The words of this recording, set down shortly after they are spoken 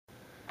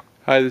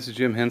Hi, this is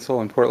Jim Hensel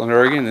in Portland,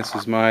 Oregon. This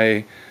is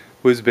my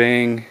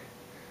Whizbang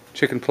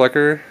Chicken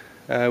Plucker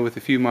with a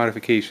few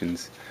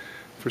modifications.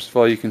 First of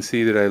all, you can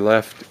see that I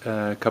left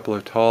a couple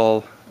of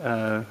tall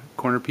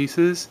corner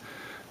pieces.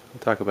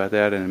 We'll talk about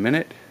that in a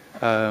minute.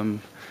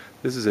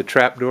 This is a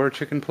trapdoor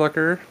chicken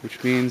plucker,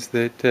 which means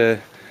that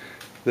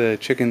the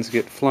chickens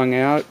get flung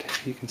out.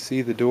 You can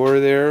see the door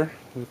there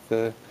with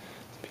the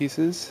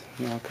pieces.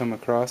 And I'll come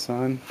across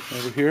on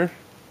over here.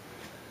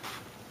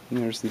 And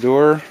there's the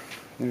door.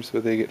 There's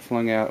where they get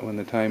flung out when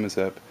the time is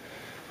up.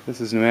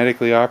 This is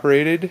pneumatically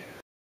operated.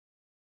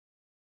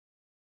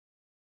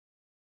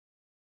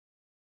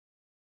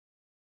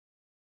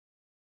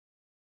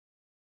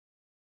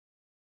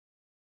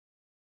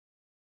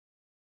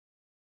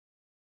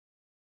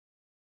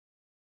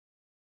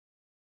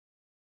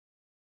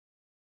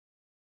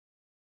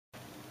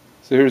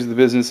 So here's the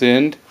business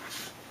end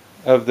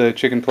of the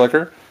chicken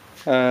plucker.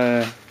 See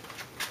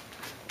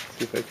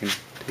if I can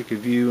take a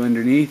view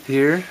underneath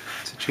here.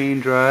 It's a chain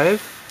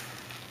drive.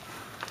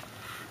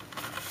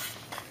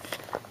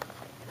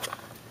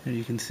 And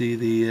you can see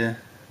the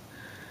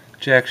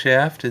jack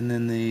shaft, and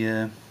then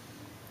the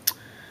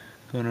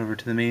going over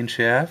to the main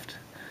shaft.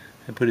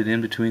 I put it in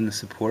between the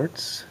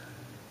supports.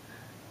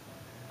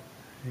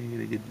 You get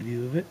a good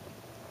view of it.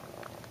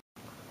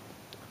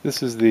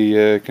 This is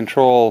the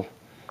control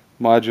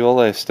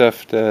module. I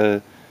stuffed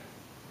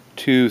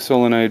two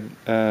solenoid,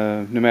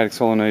 pneumatic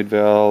solenoid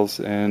valves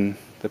and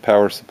the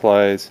power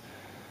supplies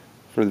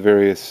for the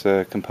various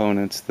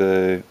components.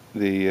 The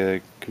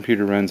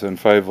computer runs on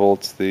 5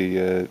 volts.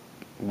 The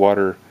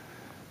water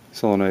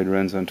solenoid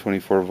runs on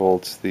 24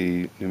 volts.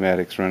 The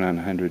pneumatics run on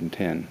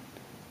 110.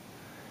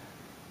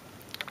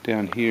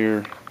 Down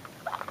here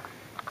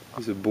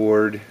is a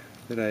board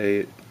that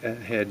I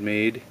had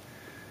made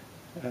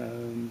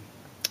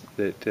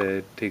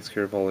that takes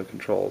care of all the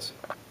controls.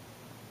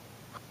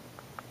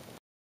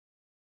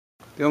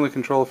 The only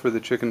control for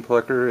the chicken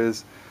plucker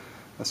is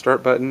a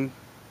start button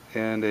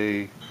and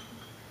a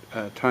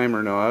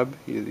timer knob.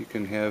 You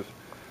can have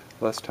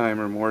less time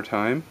or more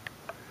time.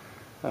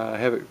 I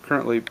have it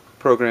currently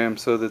programmed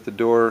so that the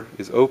door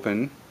is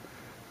open,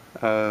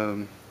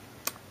 and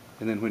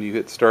then when you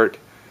hit start,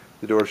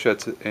 the door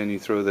shuts and you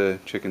throw the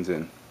chickens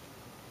in.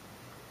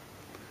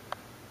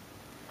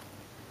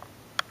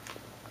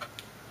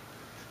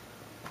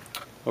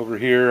 Over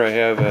here I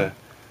have a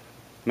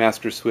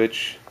master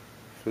switch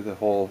for the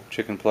whole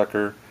chicken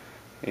plucker,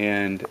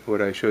 and what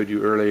I showed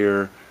you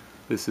earlier,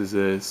 this is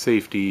a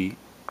safety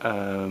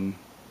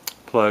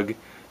plug.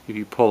 If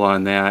you pull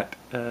on that,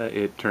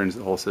 it turns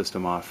the whole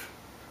system off,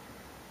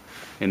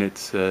 and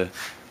it's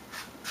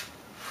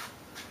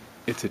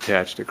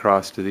attached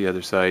across to the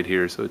other side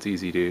here, so it's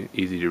easy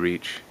to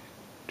reach.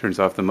 Turns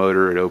off the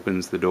motor, it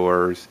opens the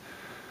doors,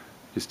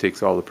 just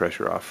takes all the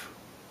pressure off.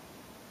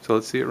 So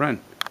let's see it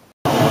run.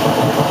 It's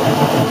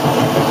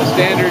a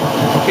standard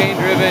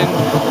chain-driven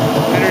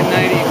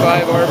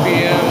 195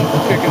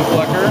 RPM chicken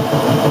plucker.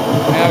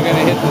 Now I'm going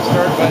to hit the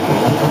start button.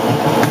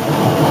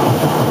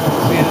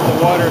 See that the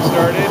water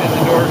started and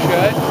the door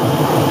shut.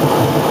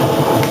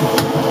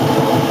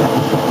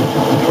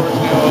 The door's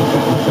now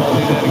open, so I'll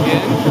do that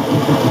again.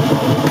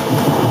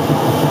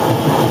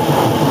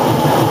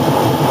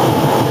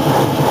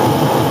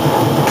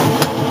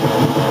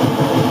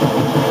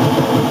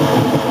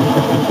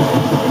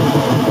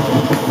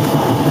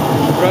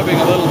 Rubbing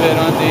a little bit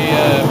on the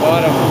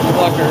bottom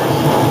pluckers.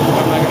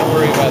 I'm not going to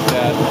worry about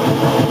that.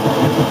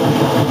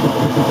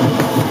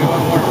 Maybe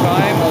one more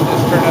time. I'll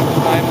just turn up the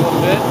time a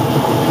little bit.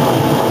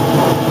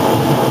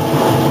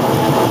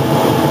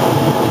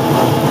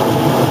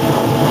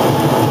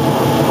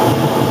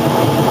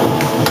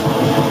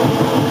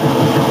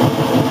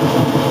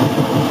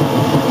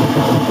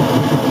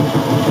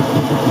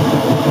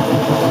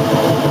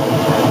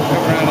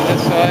 Come around on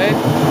this side.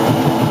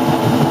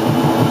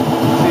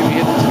 See if you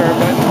hit the start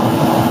button.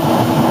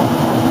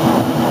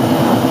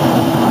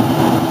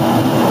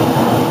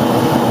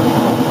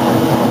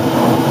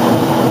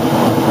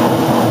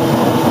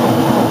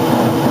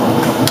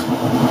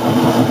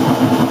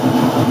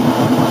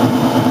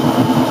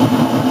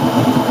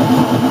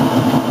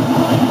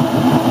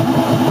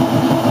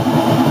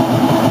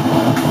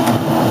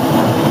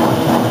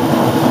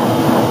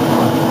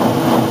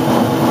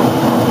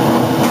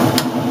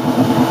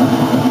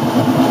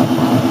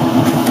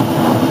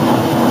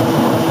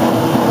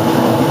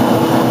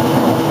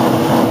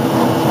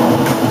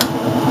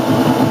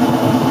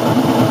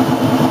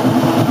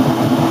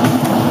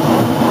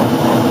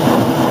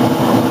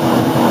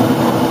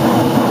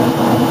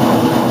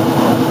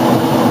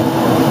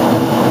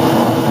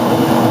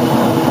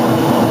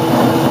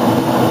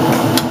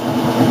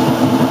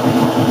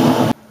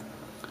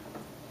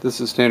 This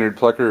is standard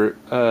plucker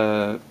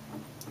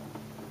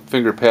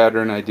finger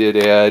pattern. I did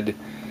add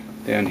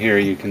down here,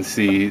 you can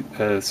see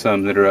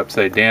some that are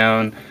upside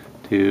down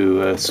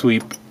to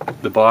sweep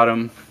the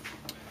bottom,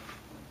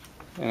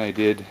 and I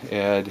did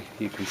add,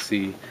 you can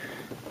see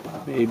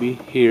maybe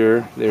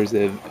here, there's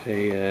a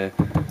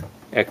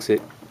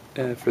exit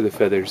for the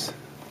feathers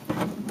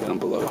down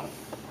below.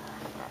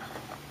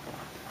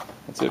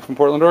 That's it from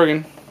Portland,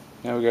 Oregon.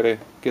 Now we gotta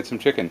get some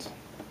chickens.